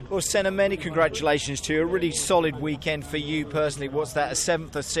Well, Senna, many congratulations to you. A really solid weekend for you personally. What's that, a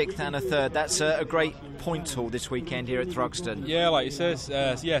 7th, a 6th and a 3rd? That's a great points haul this weekend here at Thruxton. Yeah, like you said,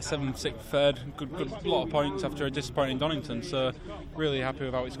 7th, 6th, 3rd. Good lot of points after a disappointing Donington. So really happy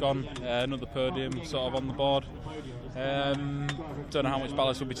with how it's gone. Another podium sort of on the board. Don't know how much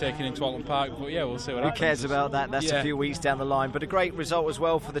ballast we'll be taking into Alton Park, but yeah, we'll see what happens. Who cares about that? That's a few weeks down the line. But a great result as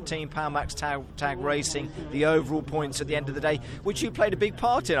well for the team, Powermax Tag Racing, the overall points at the end of the day, which you played a big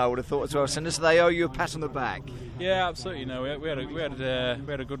part in, I would have thought as well, Senna, so they owe you a pat on the back. Yeah, absolutely. No, we had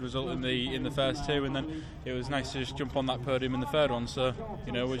a good result in the first two, and then it was nice to just jump on that podium in the third one. So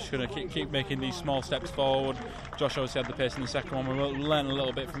we're just going to keep making these small steps forward. Josh obviously had the pace in the second one. We learned a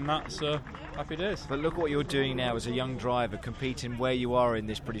little bit from that. So happy days. But look what you're doing now as a young driver, competing where you are in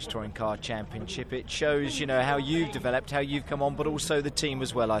this British Touring Car Championship. It shows how you've developed, how you've come on, but also the team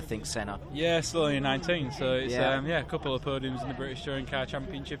as well, I think, Senna. Yeah, still only 19, so it's a couple of podiums in the British Touring Car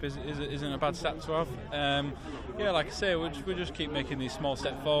Championship isn't a bad stat to have. Like I say, we'll just keep making these small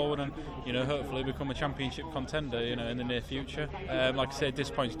steps forward, and hopefully become a championship contender in the near future. Like I say,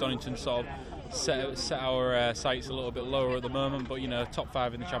 disappoints Donington sort of set our sights a little bit lower at the moment, but top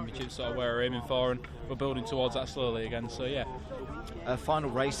 5 in the championship is sort of where we're aiming for, and we're building towards that slowly again. So yeah. Final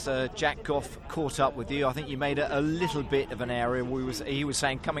race, Jack Goff caught up with you. I think you made a little bit of an area. He was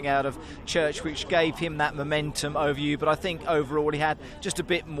saying coming out of church, which gave him that momentum over you. But I think overall he had just a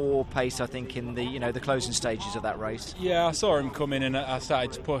bit more pace, I think, in the closing stages of that race. Yeah, I saw him come in and I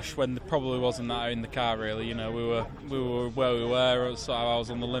started to push when there probably wasn't that in the car. Really, we were where we were. So I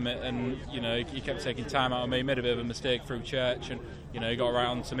was on the limit, and he kept taking time out of me. He made a bit of a mistake through church, and he got right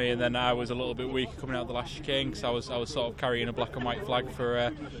onto me, and then I was a little bit weak coming out the last chicane because I was sort of carrying a black and white flag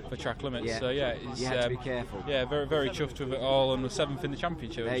for track limits. Yeah. So yeah, you had to be careful. Yeah, very very chuffed with it all, and was 7th in the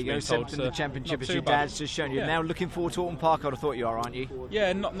championship. There you go, 7th in the championship, as your dad's just shown you. Yeah. Now looking forward to Alton Park, I'd have thought you are, aren't you?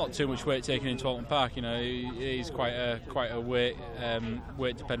 Yeah, not too much weight taken into Alton Park. He's quite a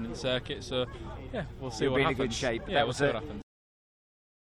weight dependent circuit. So yeah, we'll see You'll what be happens. in a good shape. Yeah, we'll see what happens.